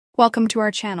Welcome to our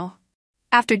channel.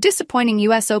 After disappointing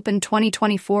US Open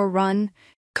 2024 run,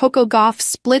 Coco Gauff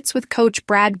splits with coach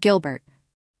Brad Gilbert.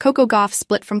 Coco Gauff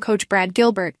split from coach Brad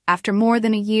Gilbert after more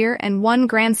than a year and won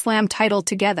Grand Slam title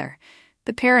together,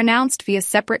 the pair announced via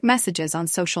separate messages on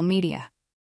social media.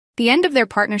 The end of their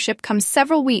partnership comes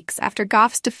several weeks after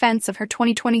Gauff's defense of her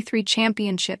 2023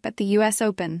 championship at the US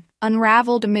Open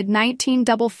unraveled amid 19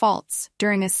 double faults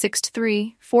during a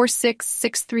 6-3, 4-6,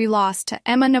 6-3 loss to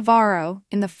Emma Navarro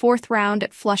in the fourth round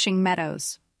at Flushing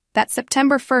Meadows. That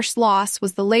September 1st loss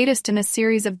was the latest in a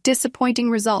series of disappointing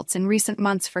results in recent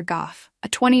months for Gauff, a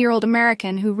 20-year-old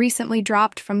American who recently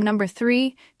dropped from number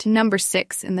 3 to number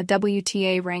 6 in the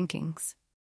WTA rankings.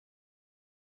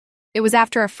 It was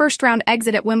after a first-round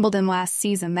exit at Wimbledon last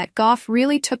season that Gauff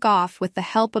really took off with the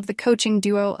help of the coaching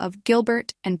duo of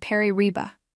Gilbert and Perry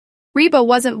Reba. Reba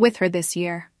wasn't with her this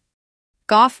year.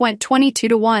 Gauff went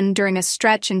 22-1 during a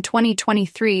stretch in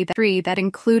 2023 that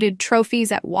included trophies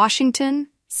at Washington,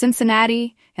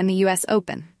 Cincinnati, and the US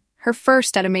Open, her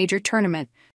first at a major tournament,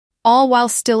 all while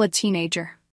still a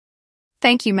teenager.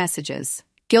 Thank you messages.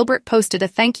 Gilbert posted a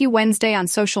thank you Wednesday on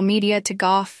social media to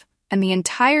Gauff and the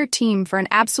entire team for an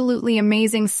absolutely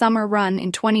amazing summer run in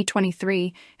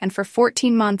 2023 and for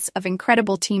 14 months of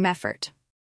incredible team effort.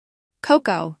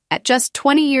 Coco, at just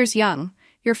 20 years young,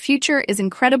 your future is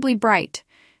incredibly bright,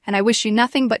 and I wish you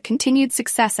nothing but continued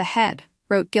success ahead,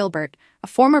 wrote Gilbert, a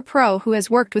former pro who has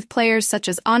worked with players such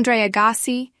as Andre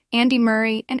Agassi, Andy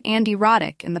Murray, and Andy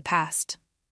Roddick in the past.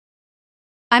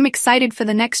 I'm excited for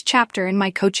the next chapter in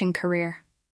my coaching career.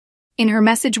 In her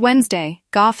message Wednesday,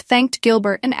 Gauff thanked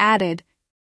Gilbert and added,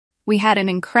 "We had an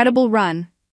incredible run,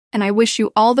 and I wish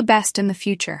you all the best in the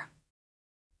future."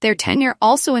 Their tenure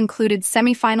also included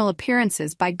semi-final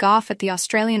appearances by Gauff at the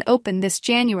Australian Open this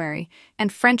January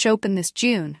and French Open this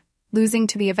June, losing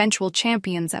to the eventual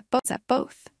champions at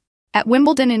both. At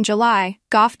Wimbledon in July,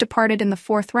 Gauff departed in the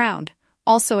fourth round,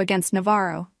 also against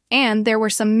Navarro, and there were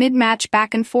some mid-match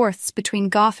back-and-forths between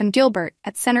Gauff and Gilbert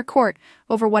at center court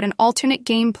over what an alternate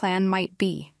game plan might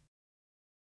be.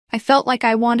 "I felt like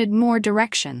I wanted more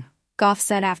direction," Gauff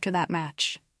said after that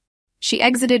match. She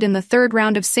exited in the third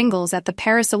round of singles at the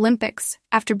Paris Olympics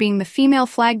after being the female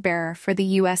flag-bearer for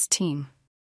the US team.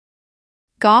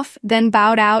 Gauff then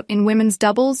bowed out in women's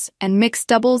doubles and mixed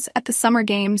doubles at the Summer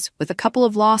Games with a couple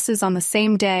of losses on the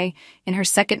same day in her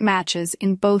second matches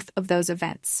in both of those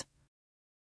events.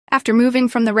 After moving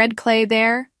from the red clay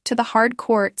there to the hard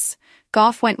courts,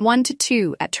 Gauff went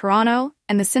 1-2 at Toronto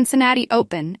and the Cincinnati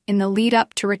Open in the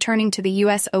lead-up to returning to the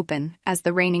US Open as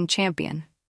the reigning champion.